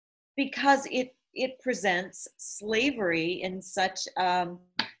 Because it presents slavery in such a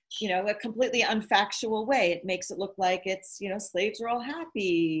completely unfactual way. It makes it look like it's, slaves are all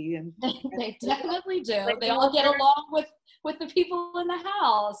happy. And they definitely do. They all get along with the people in the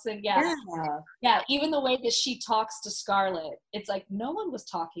house. And yeah, even the way that she talks to Scarlett, it's like no one was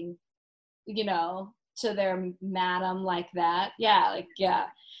talking, to their madam like that. Yeah.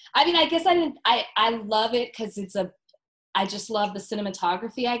 I mean, I guess I love it because I just love the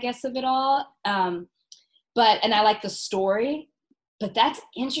cinematography, I guess, of it all. and I like the story, but that's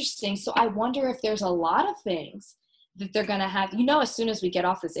interesting. So I wonder if there's a lot of things that they're going to have, as soon as we get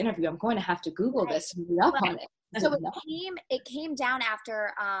off this interview, I'm going to have to Google this and read up on it. So it came down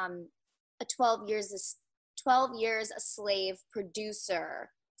after a 12 years a slave producer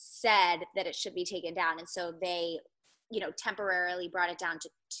said that it should be taken down. And so they, temporarily brought it down to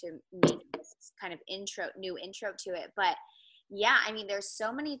make this kind of new intro to it. But yeah, I mean, there's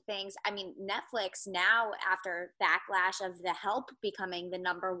so many things. I mean, Netflix now, after backlash of The Help becoming the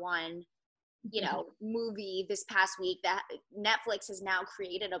number one, movie this past week, that Netflix has now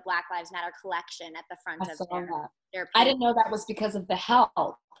created a Black Lives Matter collection at the front of their I didn't know that was because of The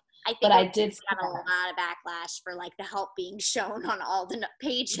Help. I did got a lot of backlash for like The Help being shown on all the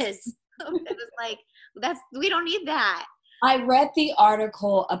pages. It was like, we don't need that. I read the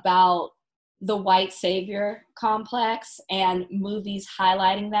article about the white savior complex and movies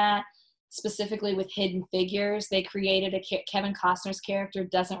highlighting that, specifically with Hidden Figures. They created Kevin Costner's character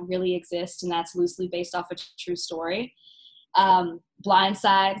doesn't really exist, and that's loosely based off a true story.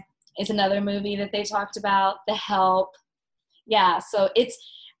 Blindside is another movie that they talked about. The Help. Yeah, so it's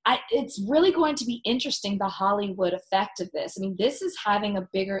really going to be interesting, the Hollywood effect of this. I mean, this is having a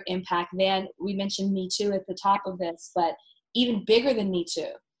bigger impact than, we mentioned Me Too at the top of this, but even bigger than Me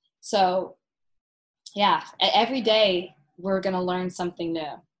Too. So, yeah, every day we're going to learn something new.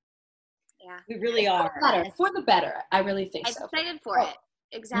 Yeah, we really are. For the better. I really think so. I'm excited for it.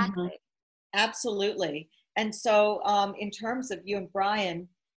 Exactly. Mm-hmm. Absolutely. And so in terms of you and Brian,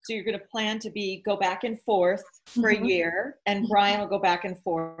 so you're going to plan to go back and forth for a year, and Brian will go back and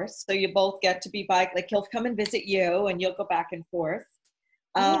forth. So you both get to be like he'll come and visit you, and you'll go back and forth.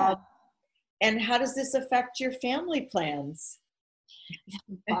 And how does this affect your family plans?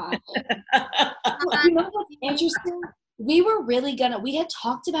 What's interesting? We had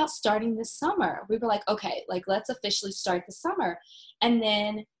talked about starting this summer. We were like, okay, let's officially start the summer.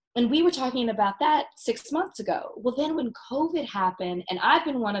 And we were talking about that 6 months ago. Well, then when COVID happened, and I've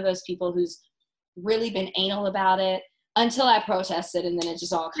been one of those people who's really been anal about it until I protested, and then it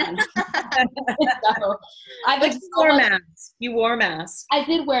just all kind of. You wore a mask. I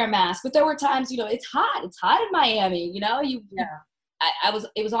did wear a mask, but there were times, it's hot. It's hot in Miami. It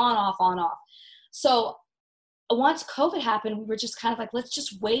was on, off. So once COVID happened, we were just kind of like, let's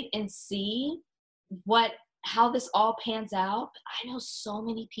just wait and see how this all pans out. I know so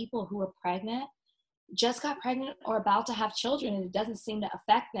many people who are pregnant, just got pregnant, or about to have children, and it doesn't seem to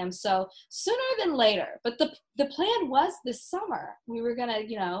affect them. So sooner than later. But the plan was this summer. We were going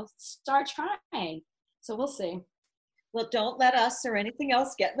to, start trying. So we'll see. Well, don't let us or anything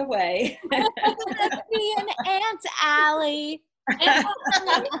else get in the way. Be an Aunt Allie. We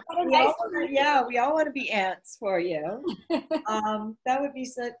all want to be aunts for you. That would be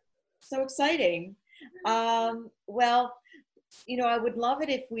so exciting. Well, I would love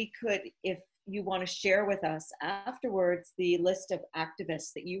it if you want to share with us afterwards the list of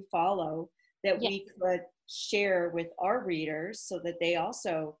activists that you follow that we could share with our readers so that they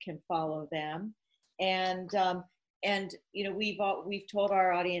also can follow them. And we've told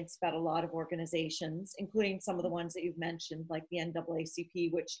our audience about a lot of organizations, including some of the ones that you've mentioned, like the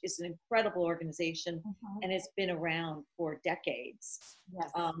NAACP, which is an incredible organization and has been around for decades,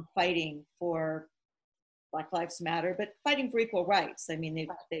 fighting for Black Lives Matter, but fighting for equal rights. I mean,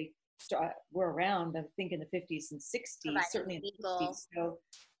 they were around, I think, in the 50s and 60s, certainly in the 60s. So,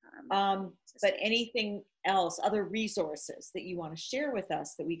 but anything else, other resources that you want to share with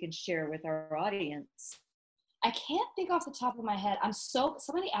us that we can share with our audience? I can't think off the top of my head.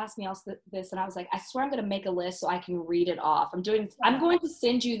 Somebody asked me else this, and I was like, I swear I'm going to make a list so I can read it off. I'm going to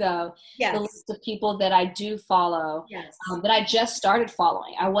send you though the list of people that I do follow, that I just started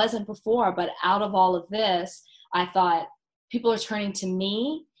following. I wasn't before, but out of all of this, I thought people are turning to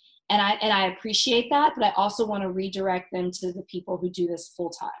me, and I appreciate that, but I also want to redirect them to the people who do this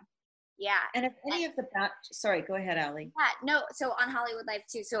full time. Yeah. And if any of sorry, go ahead, Allie. Yeah, no, so on Hollywood Life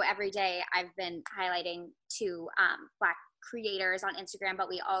too, so every day I've been highlighting two Black creators on Instagram, but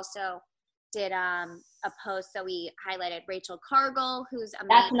we also did a post that we highlighted Rachel Cargill, who's amazing.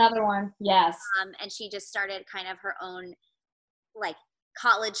 That's another one, yes. And she just started kind of her own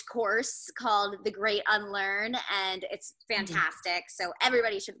college course called The Great Unlearn, and it's fantastic. So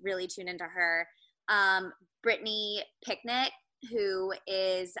everybody should really tune into her. Brittany Picnic, who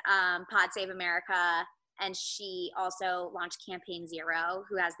is Pod Save America, and she also launched Campaign Zero,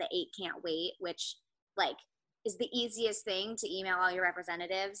 who has the 8 Can't Wait, which is the easiest thing to email all your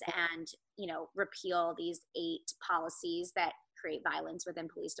representatives and repeal these 8 policies that create violence within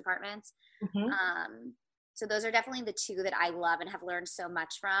police departments. So those are definitely the two that I love and have learned so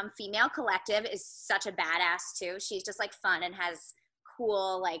much from. Female Collective is such a badass too. She's just like fun and has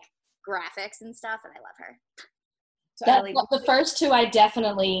cool like graphics and stuff, and I love her. So The first two I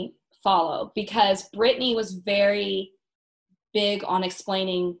definitely follow because Brittany was very big on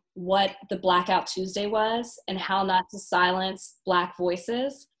explaining what the Blackout Tuesday was and how not to silence Black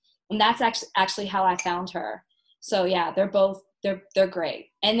voices. And that's actually how I found her. So yeah, they're great.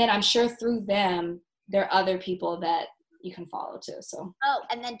 And then I'm sure through them, there are other people that you can follow too. So. Oh,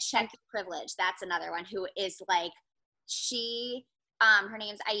 and then Check Your Privilege. That's another one who is like, her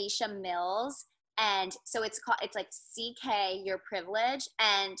name's Aisha Mills. And so it's like CK Your Privilege.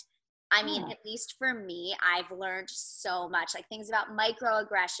 And I mean, at least for me, I've learned so much, like things about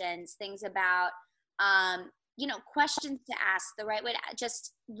microaggressions, things about, questions to ask, the right way to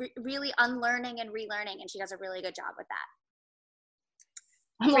just really unlearning and relearning. And she does a really good job with that.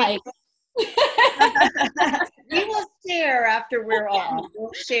 I'm like, we will share after we're on.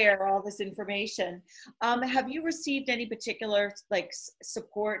 We'll share all this information. Have you received any particular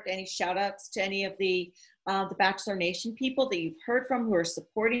support, any shout outs to any of the Bachelor Nation people that you've heard from who are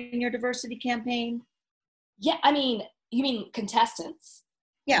supporting your diversity campaign? Yeah, I mean, you mean contestants?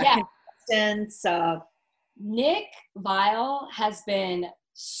 Yeah. Contestants. Nick Viall has been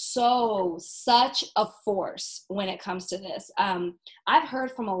such a force when it comes to this. I've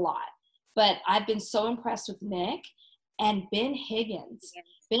heard from a lot, but I've been so impressed with Nick and Ben Higgins.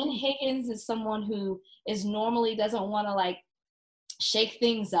 Ben Higgins is someone who is normally doesn't want to shake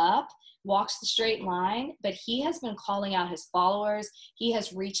things up, walks the straight line, but he has been calling out his followers. He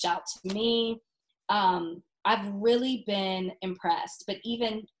has reached out to me. I've really been impressed, but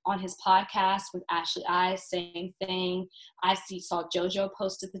even on his podcast with Ashley I, same thing. I saw JoJo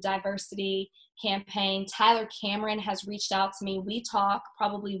posted the diversity campaign. Tyler Cameron has reached out to me. We talk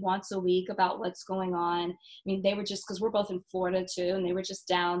probably once a week about what's going on. I mean, they were just, because we're both in Florida too, and they were just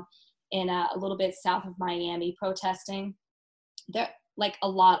down in a little bit south of Miami protesting. They're like a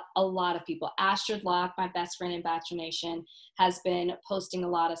lot of people. Astrid Locke, my best friend in Bachelor Nation, has been posting a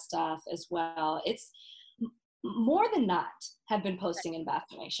lot of stuff as well. It's more than not have been posting in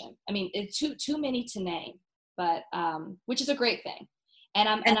Bachelor Nation. I mean, it's too many to name, but which is a great thing. And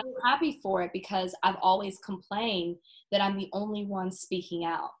I'm happy for it because I've always complained that I'm the only one speaking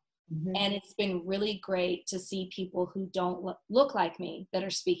out. Mm-hmm. And it's been really great to see people who don't look like me that are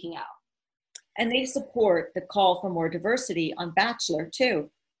speaking out. And they support the call for more diversity on Bachelor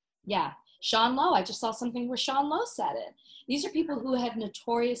too. Yeah. Sean Lowe, I just saw something where Sean Lowe said it. These are people who have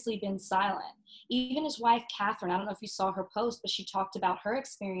notoriously been silent. Even his wife, Catherine, I don't know if you saw her post, but she talked about her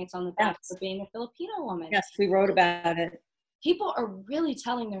experience on the Bachelor being a Filipino woman. Yes, we wrote about it. People are really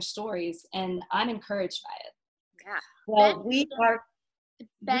telling their stories, and I'm encouraged by it. Yeah. Well, we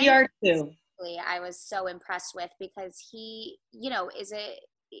are too. I was so impressed with because he,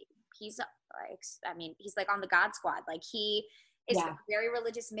 he's like on the God Squad. Like he is a very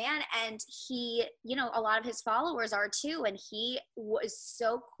religious man, and he, a lot of his followers are too, and he was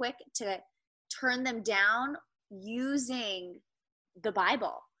so quick to turn them down using the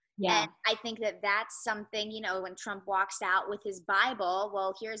Bible. Yeah. And I think that that's something, when Trump walks out with his Bible,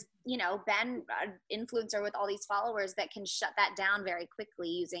 well, here's, Ben, an influencer with all these followers that can shut that down very quickly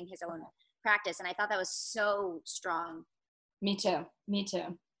using his own practice. And I thought that was so strong. Me too.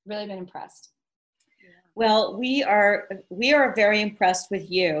 Really been impressed. Well, we are very impressed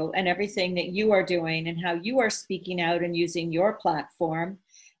with you and everything that you are doing and how you are speaking out and using your platform.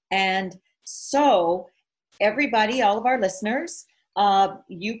 And so everybody, all of our listeners,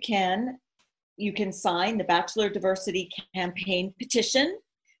 you can sign the Bachelor Diversity Campaign petition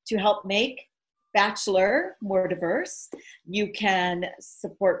to help make Bachelor more diverse. You can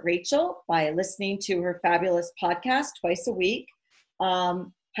support Rachel by listening to her fabulous podcast twice a week,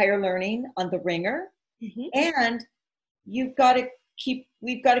 Higher Learning on The Ringer. Mm-hmm. And we've got to keep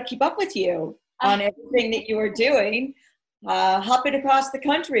up with you on everything that you are doing, hopping across the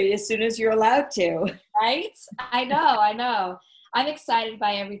country as soon as you're allowed to. Right? I know. I'm excited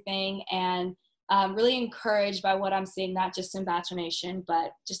by everything and really encouraged by what I'm seeing, not just in Bachelor Nation,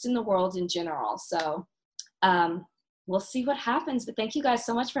 but just in the world in general. So we'll see what happens. But thank you guys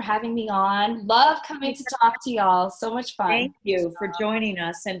so much for having me on. Love coming to talk to y'all. So much fun. Thank you for joining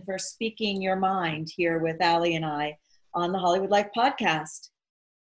us and for speaking your mind here with Allie and I on the Hollywood Life podcast.